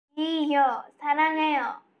좋아요.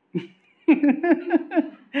 사랑해요.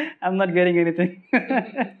 I'm not getting anything.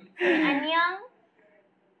 안녕.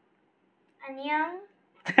 안녕.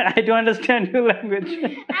 I don't understand your language.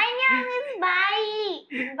 안녕 is bye.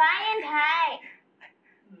 Bye and hi.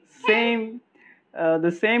 Same,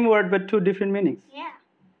 the same word but two different meanings. Yeah.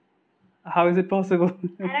 How is it possible?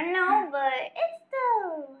 I don't know, but it's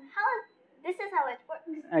this is how it works.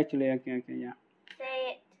 Actually, okay, yeah.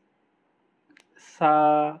 Say it.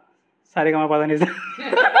 Saregamapadhanisa.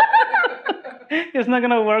 It's not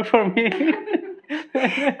gonna work for me.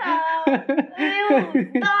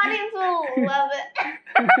 Love it.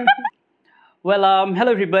 Well,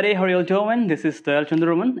 hello everybody. How are you all doing? This is Dayal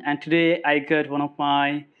Chandraraman, and today I got one of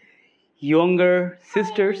my younger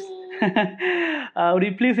sisters. Would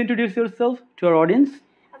you please introduce yourself to our audience?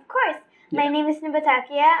 Of course. My name is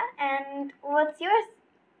Nibatakia, and what's yours?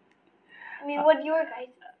 I mean, what your guys?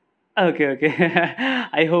 Okay.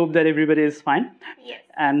 I hope that everybody is fine. Yes.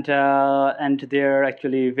 And they're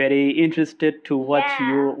actually very interested to watch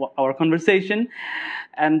our conversation.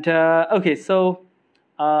 And okay, so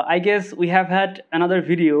I guess we have had another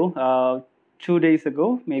video 2 days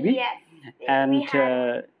ago, maybe. Yes. And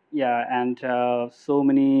so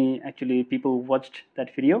many actually people watched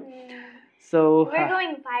that video. So we're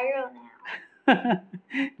going viral now.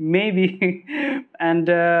 Maybe, and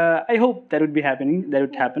I hope that would be happening. That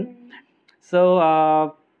would happen. So,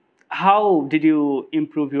 how did you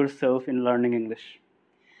improve yourself in learning English?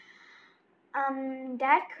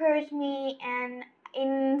 Dad encouraged me, and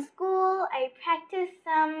in school I practiced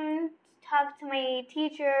some, talk to my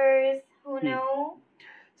teachers who know.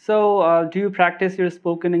 So, do you practice your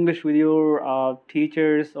spoken English with your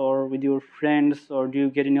teachers or with your friends, or do you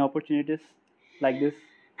get any opportunities like this?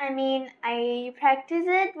 I mean, I practice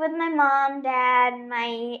it with my mom, dad,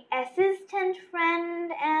 my assistant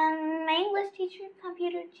friend, and my English teacher,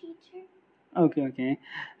 computer teacher. Okay.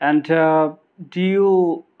 And do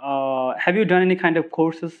you have you done any kind of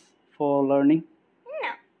courses for learning?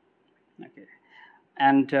 No. Okay.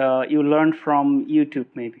 And you learned from YouTube,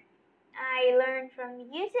 maybe? I learned from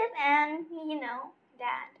YouTube and,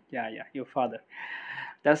 Dad. Yeah, your father.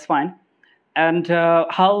 That's fine. And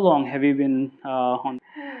how long have you been on?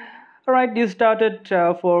 All right, you started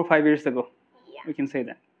 4 or 5 years ago. Yeah. We can say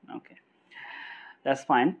that. Okay. That's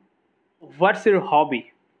fine. What's your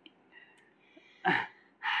hobby?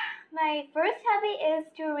 My first hobby is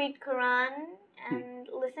to read Quran and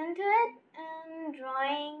listen to it, and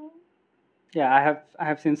drawing. Yeah, I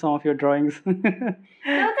have seen some of your drawings. Those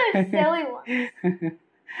are silly ones.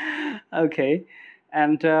 Okay.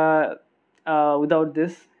 And without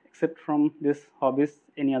this, except from this hobbies,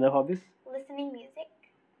 any other hobbies? Listening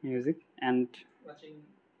Music and watching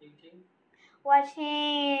YouTube.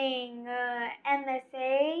 Watching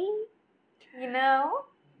MSA,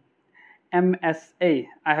 MSA.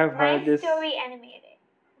 I have heard this.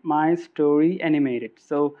 My Story Animated.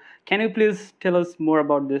 So, can you please tell us more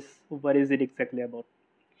about this? What is it exactly about?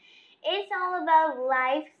 It's all about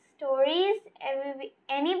life stories.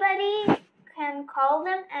 Anybody can call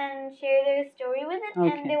them and share their story with it,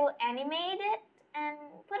 and they will animate it and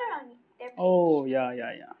put it on their page. Oh, yeah.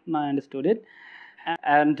 Now I understood it.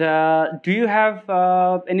 And do you have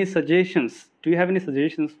any suggestions? Do you have any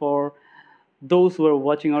suggestions for those who are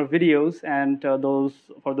watching our videos and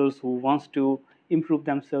for those who wants to improve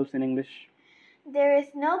themselves in English? There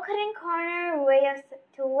is no cutting corner way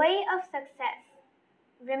of success.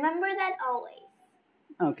 Remember that always.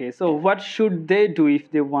 Okay, so what should they do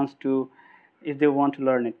if they want to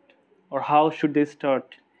learn it, or how should they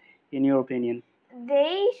start, in your opinion?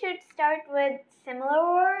 They should start with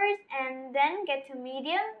similar words and then get to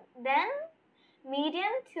medium, then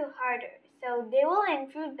medium to harder. So they will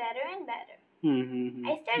improve better and better.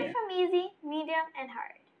 I started from easy, medium, and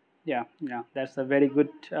hard. Yeah, that's a very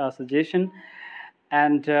good suggestion.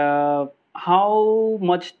 And how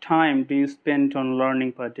much time do you spend on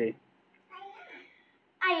learning per day?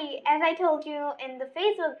 As I told you in the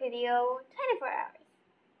Facebook video, 24 hours.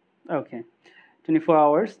 Okay, 24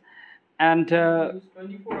 hours. And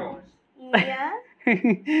 24 hours. Yeah. How could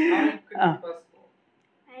it be possible?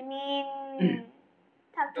 I mean,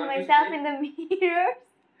 talk to myself in the mirror.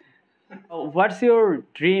 What's your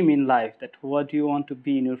dream in life? What do you want to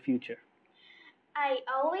be in your future? I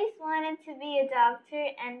always wanted to be a doctor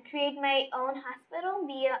and create my own hospital,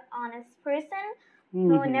 be an honest person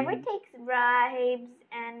who never takes bribes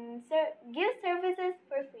and give services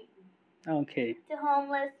for free. Okay. To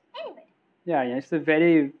homeless, anybody. Yeah, it's a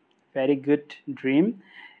very, very good dream,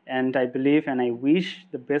 and I believe and I wish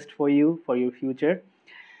the best for you for your future.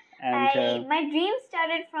 And my dream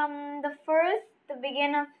started from the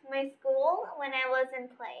beginning of my school when I was in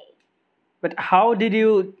play. But how did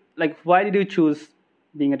you, like, why did you choose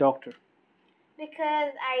being a doctor?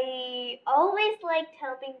 Because I always liked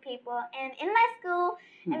helping people, and in my school,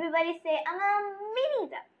 everybody say I'm a mini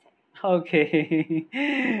doctor. Okay.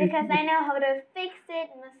 Because I know how to fix it,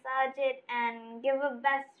 massage it, and give a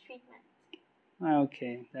best treatment.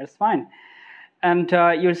 Okay, that's fine. And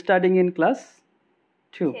you're studying in class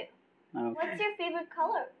 2. Okay. Okay. What's your favorite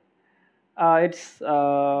color? It's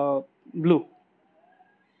blue.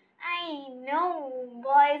 I know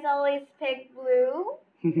boys always pick blue.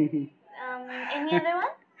 Any other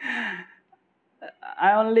one?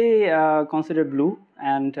 I only consider blue,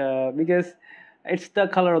 and because it's the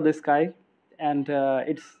color of the sky, and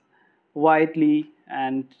it's widely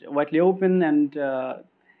open, and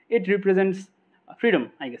it represents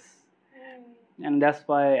freedom, I guess, and that's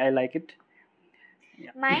why I like it.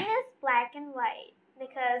 Yeah. Mine is black and white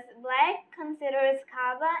because black considers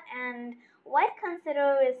Kaaba and white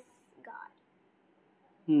considers God.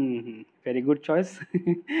 Very good choice.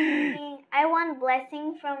 I want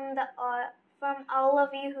blessing from all of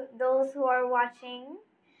you, those who are watching.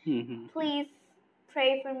 Please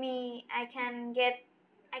pray for me. I can be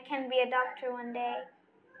a doctor one day.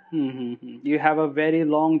 You have a very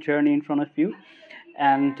long journey in front of you,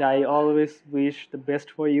 and I always wish the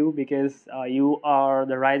best for you, because you are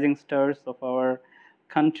the rising stars of our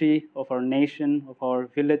country, of our nation, of our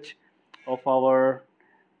village, of our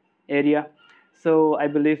area. So I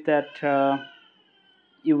believe that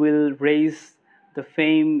you will raise the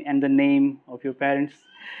fame and the name of your parents.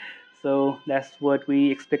 So that's what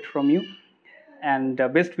we expect from you, and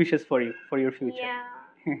best wishes for you, for your future. Yeah.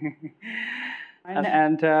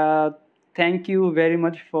 And thank you very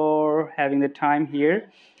much for having the time here.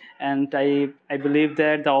 And I believe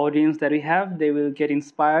that the audience that we have, they will get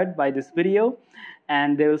inspired by this video,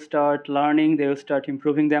 and they will start learning, they will start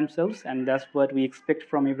improving themselves, and that's what we expect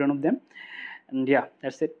from every one of them. And yeah,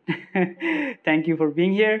 that's it. Thank you for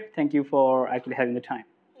being here. Thank you for actually having the time.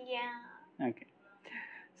 Yeah. Okay.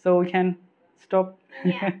 So we can stop.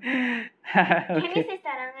 Yeah. Okay. Can you say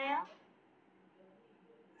사랑해요?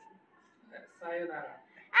 Sayonara.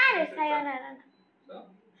 네, sayonara. So,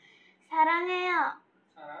 사랑해요.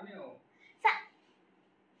 사랑해요.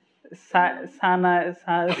 Sana.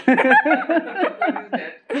 What is that?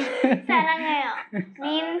 사랑해요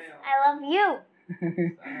means I love you.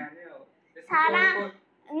 사랑해요. 사랑.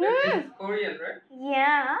 It's Korean, right?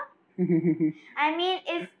 Yeah. I mean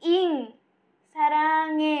it's ing.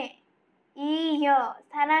 사랑해. 이요.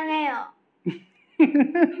 사랑해요.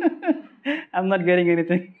 I'm not getting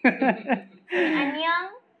anything. 안녕.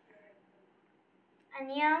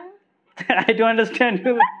 안녕. I don't understand.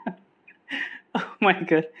 Oh my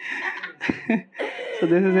god. So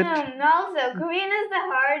this is it. Also, Korean is the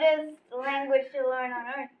hardest language to learn on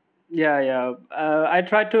earth. Yeah. I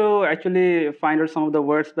tried to actually find out some of the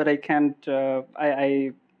words, but I can't.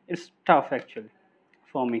 It's tough actually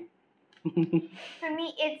for me. For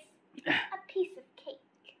me, it's a piece of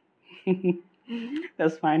cake.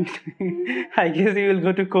 That's fine. I guess you will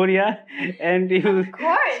go to Korea and you will Of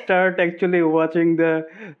course. start actually watching the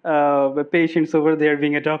patients over there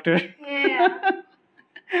being a doctor. Yeah.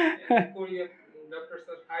 In Korea, doctors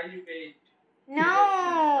are highly paid.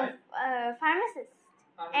 No, pharmacist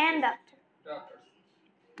and doctor. Doctors.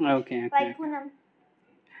 Okay. Like Poonam.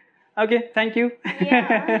 Okay, thank you.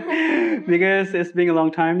 Yeah. Because it's been a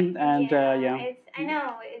long time, and yeah. I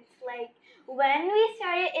know. It's like when we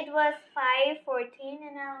started, it was 5:14,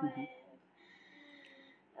 and now it's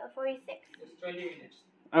 46. It's 20 minutes.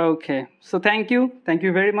 Okay, so thank you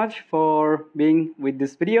very much for being with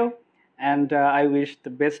this video, and I wish the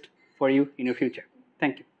best for you in your future.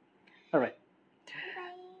 Thank you. All right. Bye.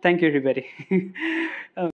 Thank you, everybody.